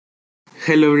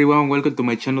Hello everyone, welcome to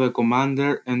my channel The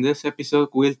Commander. In this episode,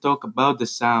 we'll talk about the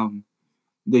sound.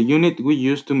 The unit we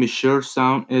use to measure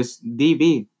sound is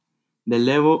dB. The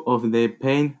level of the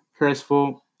pain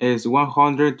threshold is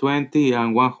 120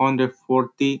 and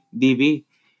 140 dB.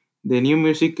 The new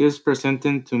music is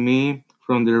presented to me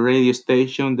from the radio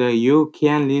station that you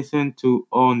can listen to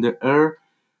on the air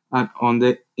and on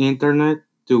the internet,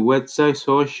 to websites,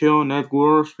 social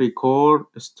networks, record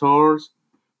stores,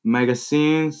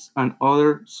 magazines, and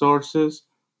other sources.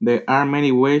 There are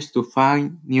many ways to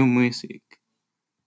find new music.